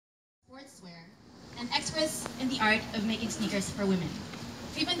experts in the art of making sneakers for women.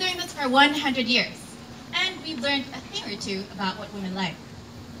 We've been doing this for 100 years, and we've learned a thing or two about what women like.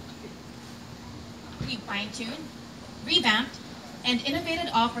 We've fine-tuned, revamped, and innovated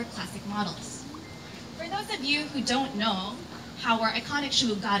all for classic models. For those of you who don't know how our iconic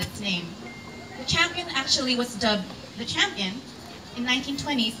shoe got its name, the Champion actually was dubbed the Champion in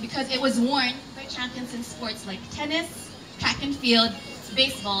 1920s because it was worn by champions in sports like tennis, track and field,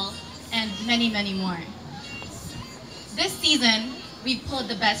 baseball, and many, many more. This season, we've pulled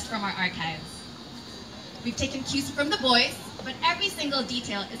the best from our archives. We've taken cues from the boys, but every single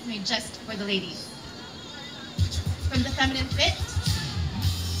detail is made just for the ladies. From the feminine fit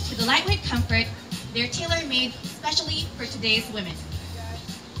to the lightweight comfort, they're tailor-made especially for today's women.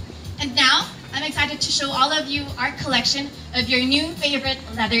 And now, I'm excited to show all of you our collection of your new favorite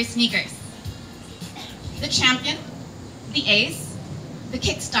leather sneakers. The Champion, the Ace, the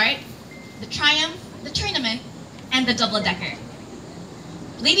Kickstart, the Triumph, the Tournament, and the Double Decker.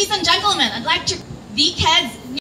 Ladies and gentlemen, I'd like to the KEDS